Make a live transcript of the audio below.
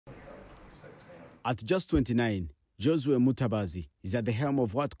At just 29, Josue Mutabazi is at the helm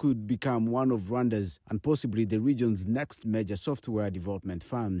of what could become one of Rwanda's and possibly the region's next major software development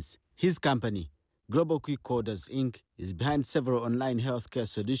firms. His company, Global Quick Coders Inc., is behind several online healthcare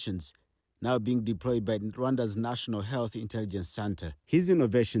solutions now being deployed by Rwanda's National Health Intelligence Center. His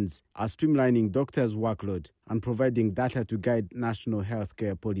innovations are streamlining doctors' workload and providing data to guide national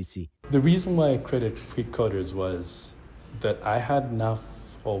healthcare policy. The reason why I created Quick Coders was that I had enough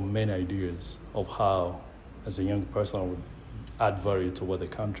or many ideas of how, as a young person, I would add value to what the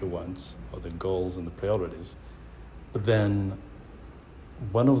country wants, or the goals and the priorities. But then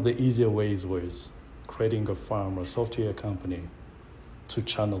one of the easier ways was creating a firm or software company to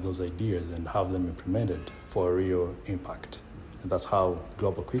channel those ideas and have them implemented for a real impact. And that's how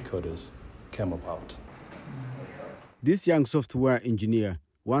Global Quick Coders came about. This young software engineer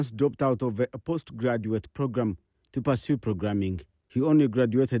once dropped out of a postgraduate program to pursue programming. He only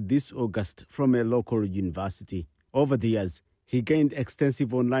graduated this August from a local university. Over the years, he gained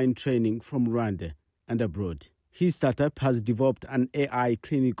extensive online training from Rwanda and abroad. His startup has developed an AI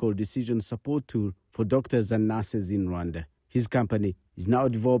clinical decision support tool for doctors and nurses in Rwanda. His company is now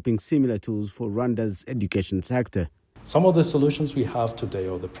developing similar tools for Rwanda's education sector. Some of the solutions we have today,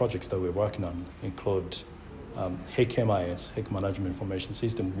 or the projects that we're working on, include HMIS, Health Management Information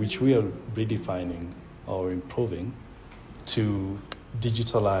System, which we are redefining or improving to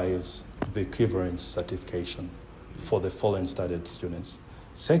digitalize the equivalence certification for the following studied students.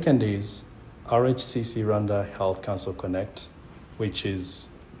 Second is RHCC Rwanda Health Council Connect, which is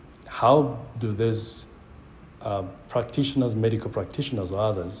how do these practitioners, medical practitioners or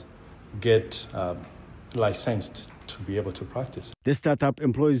others, get licensed to be able to practice. The startup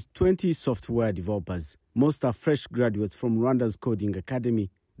employs 20 software developers. Most are fresh graduates from Rwanda's Coding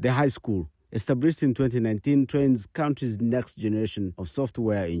Academy. The high school, established in 2019, trains country's next generation of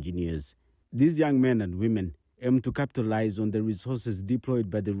software engineers. These young men and women aim to capitalize on the resources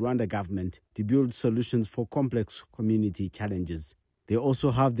deployed by the Rwanda government to build solutions for complex community challenges. They also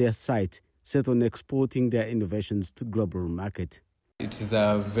have their sight set on exporting their innovations to global market. It is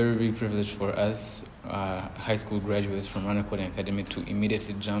a very big privilege for us, high school graduates from Rwanda Coding Academy, to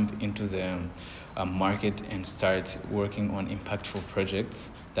immediately jump into the market and start working on impactful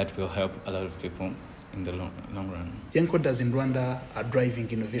projects that will help a lot of people in the long run. Young coders in Rwanda are driving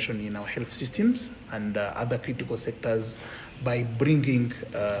innovation in our health systems and other critical sectors by bringing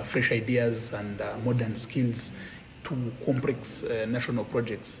fresh ideas and modern skills to complex national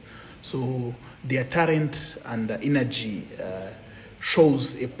projects. So their talent and energy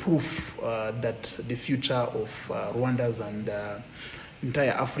shows a proof that the future of Rwanda's and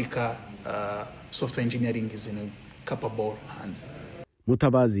entire Africa software engineering is in capable hands.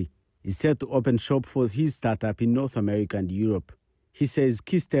 Mutabazi is set to open shop for his startup in North America and Europe. He says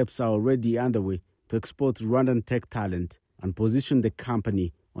key steps are already underway to export Rwandan tech talent and position the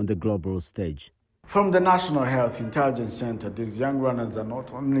company on the global stage. From the National Health Intelligence Center, these young Rwandans are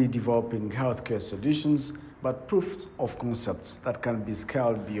not only developing healthcare solutions, but proofs of concepts that can be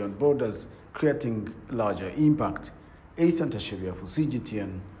scaled beyond borders, creating larger impact. Ethan Tashibia for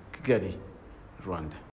CGTN, Kigali, Rwanda.